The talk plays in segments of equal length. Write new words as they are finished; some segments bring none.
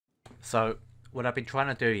So what I've been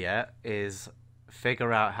trying to do yet is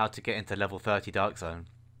figure out how to get into level 30 Dark Zone.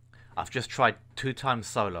 I've just tried 2 times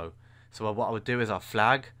solo. So what I would do is I'll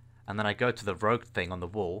flag, and then I go to the rogue thing on the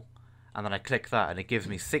wall, and then I click that, and it gives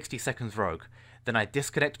me 60 seconds rogue. Then I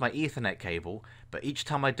disconnect my Ethernet cable, but each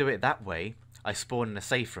time I do it that way, I spawn in a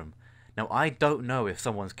safe room. Now I don't know if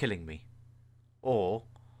someone's killing me, or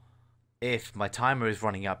if my timer is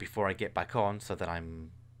running out before I get back on, so that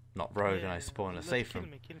I'm not rogue and I spawn in a safe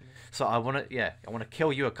room. Kill me. So I want to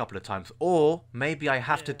kill you a couple of times, or maybe I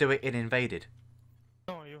have to Yeah. do it in invaded.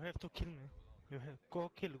 No, you have to kill me. You have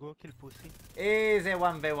go kill, pussy. Easy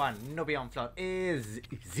 1v1, no be on floor. Easy.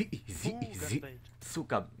 Garbage.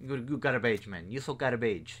 Suka, you garbage man. You so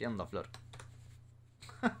garbage on the floor.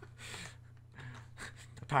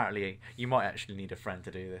 Apparently, you might actually need a friend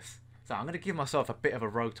to do this. So I'm going to give myself a bit of a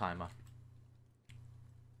rogue timer.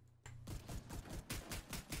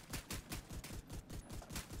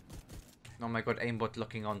 Oh my god, aimbot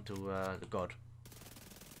looking onto the god.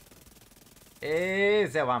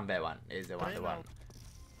 Is there 1v1? Is there 1v1?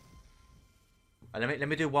 Let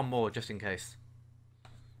me do one more just in case.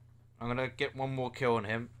 I'm gonna get one more kill on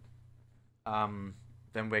him.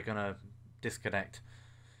 Then we're gonna disconnect.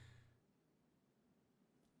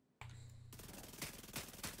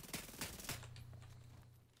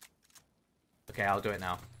 Okay, I'll do it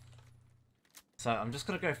now. So I'm just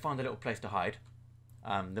gonna go find a little place to hide.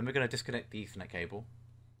 Then we're gonna disconnect the Ethernet cable.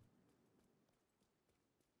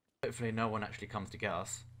 Hopefully no one actually comes to get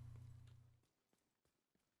us.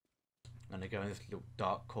 I'm gonna go in this little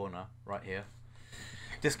dark corner right here.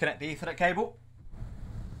 Disconnect the Ethernet cable.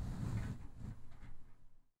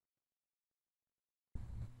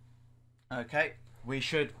 Okay, we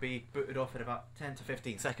should be booted off in about 10 to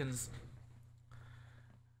 15 seconds.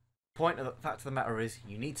 Fact of the matter is,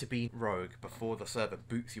 you need to be rogue before the server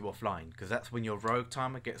boots you offline, because that's when your rogue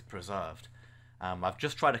timer gets preserved. I've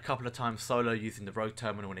just tried a couple of times solo using the rogue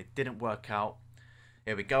terminal and it didn't work out.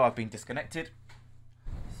 Here we go, I've been disconnected.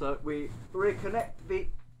 So we reconnect the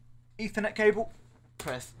Ethernet cable,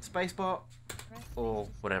 press spacebar, or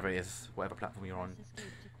whatever it is, whatever platform you're on.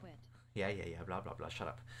 Yeah, blah blah blah, shut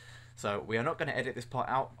up. So we are not going to edit this part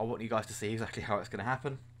out. I want you guys to see exactly how it's going to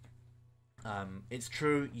happen. It's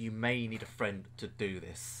true, you may need a friend to do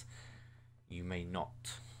this. You may not.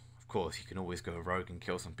 Of course, you can always go rogue and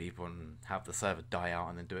kill some people and have the server die out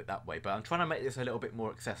and then do it that way. But I'm trying to make this a little bit more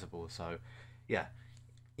accessible. So, yeah.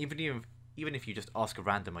 Even if you just ask a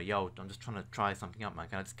randomer, yo, I'm just trying to try something out, man.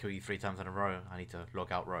 Can I just kill you 3 times in a row? I need to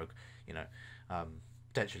log out rogue. You know,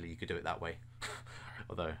 potentially you could do it that way.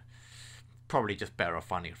 Although, probably just better off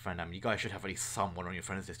finding a friend. I mean, you guys should have at least someone on your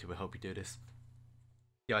friends list who will help you do this.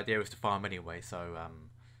 The idea is to farm anyway, so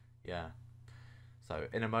yeah. So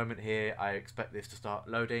in a moment here, I expect this to start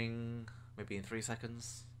loading, maybe in 3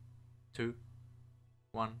 seconds. 2,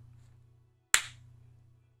 1.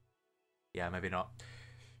 Yeah, maybe not.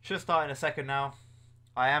 Should start in a second now.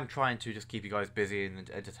 I am trying to just keep you guys busy and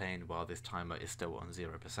entertained while this timer is still on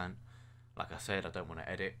 0%. Like I said, I don't want to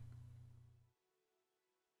edit.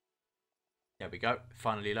 There we go,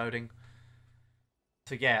 finally loading.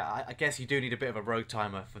 So yeah, I guess you do need a bit of a rogue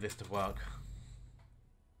timer for this to work.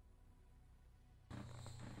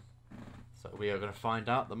 So we are going to find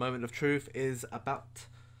out. The moment of truth is about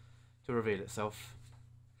to reveal itself.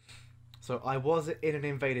 So I was in an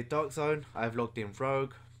invaded dark zone. I have logged in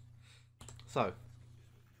rogue. So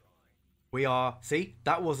we are, see,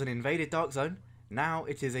 that was an invaded dark zone. Now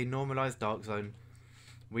it is a normalized dark zone.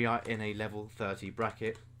 We are in a level 30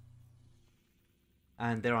 bracket.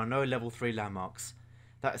 And there are no level 3 landmarks.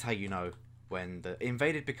 That is how you know when the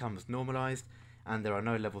invaded becomes normalized and there are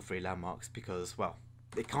no level 3 landmarks, because, well,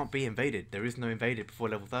 it can't be invaded. There is no invaded before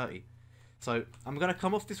level 30. So I'm going to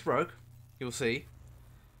come off this rogue. You'll see.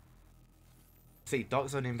 See, Dark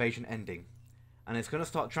Zone invasion ending. And it's going to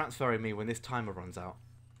start transferring me when this timer runs out.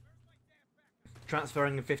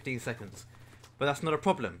 Transferring in 15 seconds. But that's not a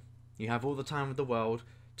problem. You have all the time of the world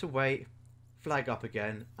to wait, flag up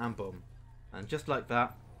again, and boom. And just like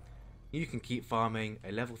that, you can keep farming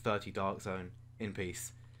a level 30 Dark Zone in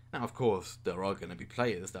peace. Now, of course, there are going to be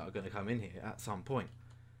players that are going to come in here at some point.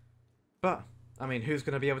 But, I mean, who's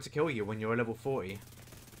going to be able to kill you when you're a level 40?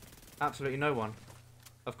 Absolutely no one.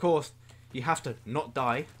 Of course, you have to not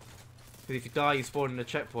die. Because if you die, you spawn in a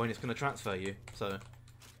checkpoint, it's going to transfer you. So,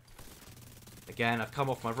 again, I've come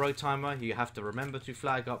off my road timer. You have to remember to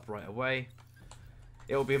flag up right away.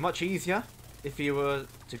 It will be much easier if you were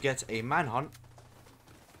to get a manhunt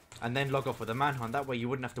and then log off with a manhunt. That way you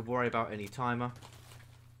wouldn't have to worry about any timer.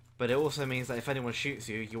 But it also means that if anyone shoots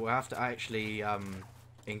you, you will have to actually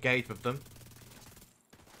engage with them.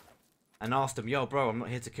 and asked them, yo bro, I'm not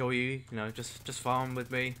here to kill you, you know, just farm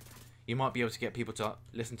with me. You might be able to get people to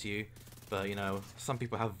listen to you, but you know, some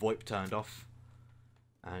people have VoIP turned off,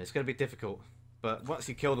 and it's going to be difficult. But once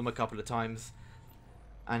you kill them a couple of times,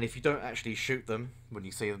 and if you don't actually shoot them when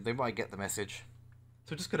you see them, they might get the message.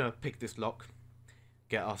 So we're just going to pick this lock,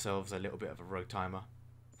 get ourselves a little bit of a rogue timer,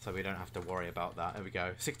 so we don't have to worry about that. There we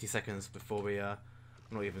go, 60 seconds before we, I'm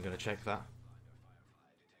not even going to check that.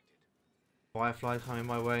 Firefly coming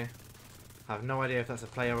my way. I have no idea if that's a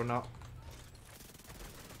player or not.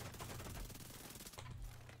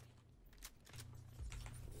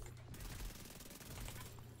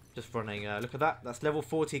 Just running, look at that, that's level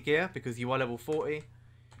 40 gear because you are level 40.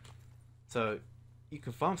 So you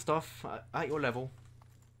can farm stuff at your level,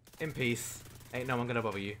 in peace, ain't no one gonna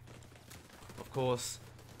bother you. Of course,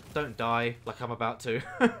 don't die like I'm about to.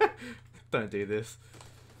 Don't do this.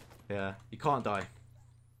 Yeah, you can't die.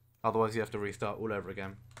 Otherwise you have to restart all over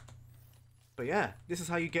again. But yeah, this is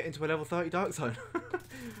how you get into a level 30 Dark Zone.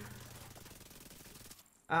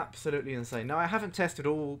 Absolutely insane. Now I haven't tested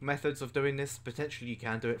all methods of doing this. Potentially you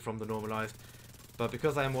can do it from the normalized. But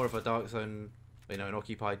because I am more of a Dark Zone, you know, an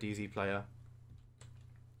occupied DZ player.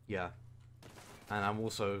 Yeah. And I'm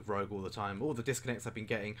also rogue all the time. All the disconnects I've been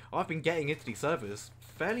getting into these servers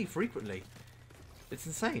fairly frequently. It's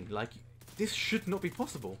insane. Like, this should not be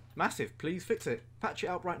possible. Massive, please fix it. Patch it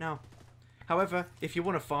up right now. However, if you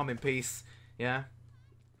want to farm in peace, yeah,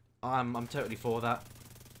 I'm totally for that.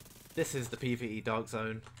 This is the PvE Dark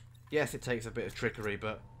Zone. Yes, it takes a bit of trickery,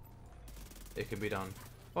 but it can be done.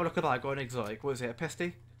 Oh, look at that, I got an exotic. What is it, a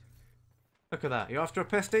pesty? Look at that. You're after a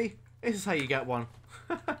pesty? This is how you get one.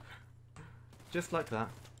 Just like that.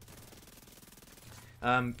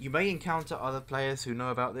 You may encounter other players who know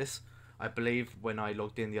about this. I believe when I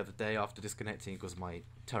logged in the other day after disconnecting because of my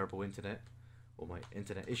terrible internet, or my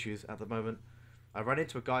internet issues at the moment, I ran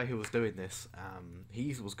into a guy who was doing this.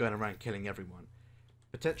 He was going around killing everyone.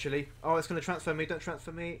 Potentially. Oh, it's going to transfer me. Don't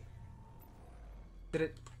transfer me. Did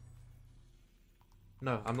it?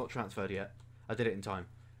 No, I'm not transferred yet. I did it in time.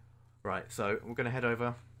 Right, so we're going to head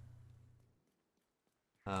over.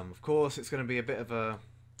 Of course, it's going to be a bit of a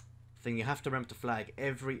thing. You have to remember to flag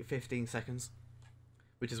every 15 seconds.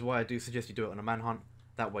 Which is why I do suggest you do it on a manhunt.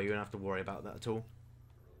 That way you don't have to worry about that at all.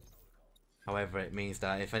 However, it means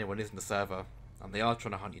that if anyone is in the server and they are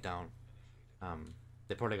trying to hunt you down,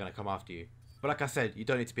 they're probably going to come after you. But like I said, you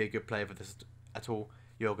don't need to be a good player for this at all.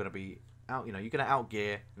 You're going to be out, you know, you're going to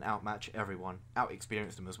outgear and outmatch everyone,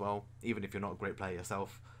 out-experience them as well, even if you're not a great player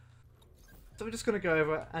yourself. So we're just going to go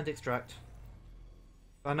over and extract.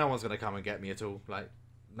 And no one's going to come and get me at all. Like,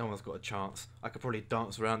 no one's got a chance. I could probably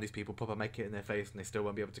dance around these people, pop a make it in their face, and they still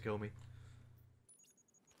won't be able to kill me.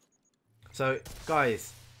 So,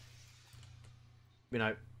 guys, you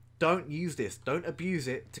know, don't use this. Don't abuse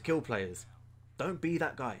it to kill players. Don't be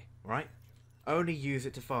that guy, right? Only use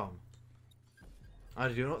it to farm. I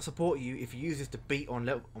do not support you if you use this to beat on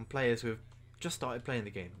players who have just started playing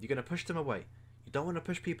the game. You're going to push them away. You don't want to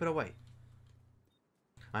push people away.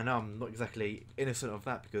 I know I'm not exactly innocent of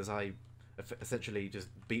that because I essentially just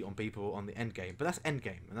beat on people on the end game. But that's end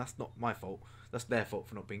game, and that's not my fault. That's their fault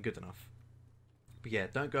for not being good enough. But yeah,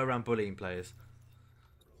 don't go around bullying players.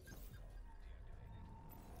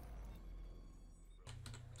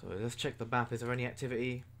 So let's check the map. Is there any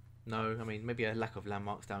activity? No, I mean, maybe a lack of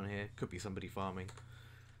landmarks down here. Could be somebody farming.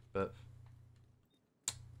 But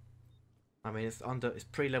I mean, it's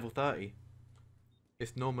pre-level 30.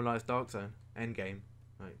 It's normalized Dark Zone, end game.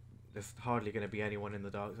 Like, there's hardly going to be anyone in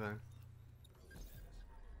the Dark Zone.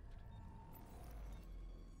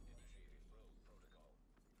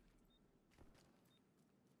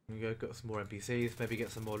 There we go, got some more NPCs, maybe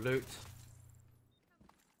get some more loot.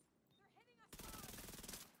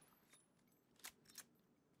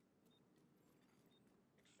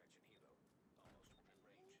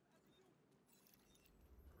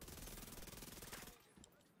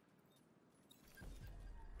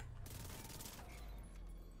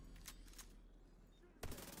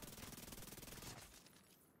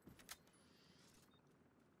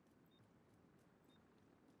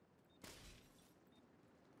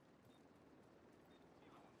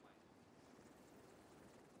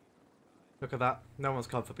 Look at that, no one's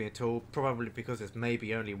come for me at all, probably because there's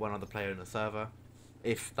maybe only one other player in the server,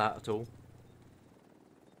 if that at all.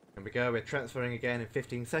 There we go, we're transferring again in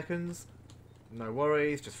 15 seconds. No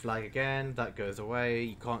worries, just flag again, that goes away,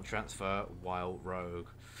 you can't transfer while rogue.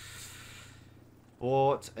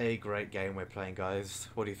 What a great game we're playing, guys.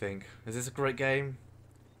 What do you think? Is this a great game?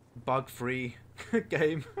 Bug-free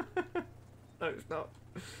game? No, it's not.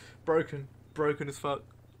 Broken. Broken as fuck.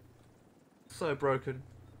 So broken.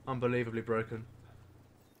 Unbelievably broken.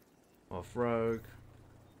 Off rogue.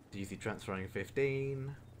 Easy transferring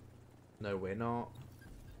 15. No, we're not.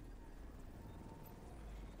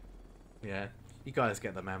 Yeah, you guys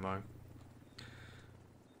get the memo.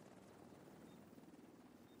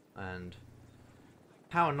 And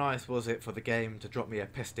how nice was it for the game to drop me a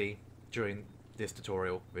pesty during this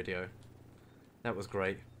tutorial video? That was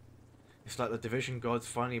great. It's like the Division gods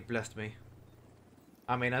finally blessed me.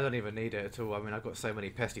 I mean, I don't even need it at all. I mean, I've got so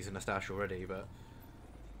many pesties in the stash already, but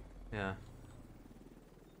yeah.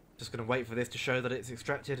 Just gonna wait for this to show that it's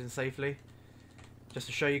extracted and safely. Just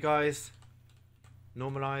to show you guys.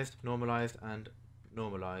 Normalized, normalized, and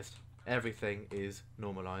normalized. Everything is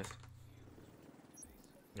normalized.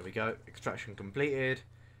 There we go. Extraction completed.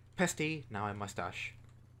 Pesty now in my stash.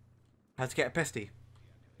 How to get a pesty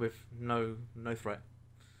with no threat.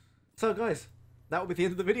 So guys, that will be the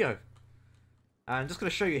end of the video. I'm just going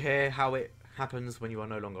to show you here how it happens when you are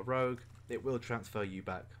no longer rogue. It will transfer you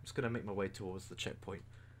back. I'm just going to make my way towards the checkpoint.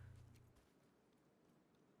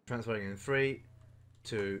 Transferring in 3,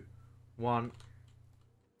 2, 1.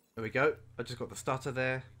 There we go. I just got the stutter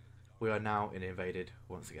there. We are now in invaded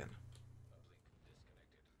once again.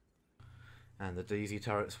 And the DZ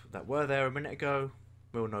turrets that were there a minute ago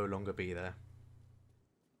will no longer be there.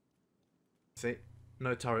 See?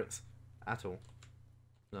 No turrets at all.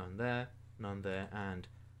 None there, and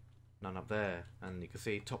none up there. And you can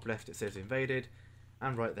see top left it says invaded,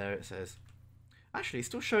 and right there it says... Actually, it's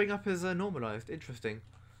still showing up as normalized. Interesting.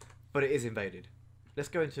 But it is invaded. Let's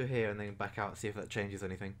go into here and then back out, see if that changes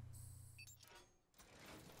anything.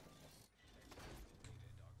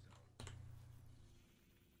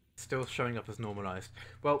 Still showing up as normalized.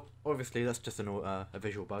 Well, obviously that's just a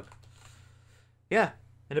visual bug. Yeah,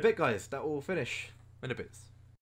 in a bit guys, that will finish in a bit.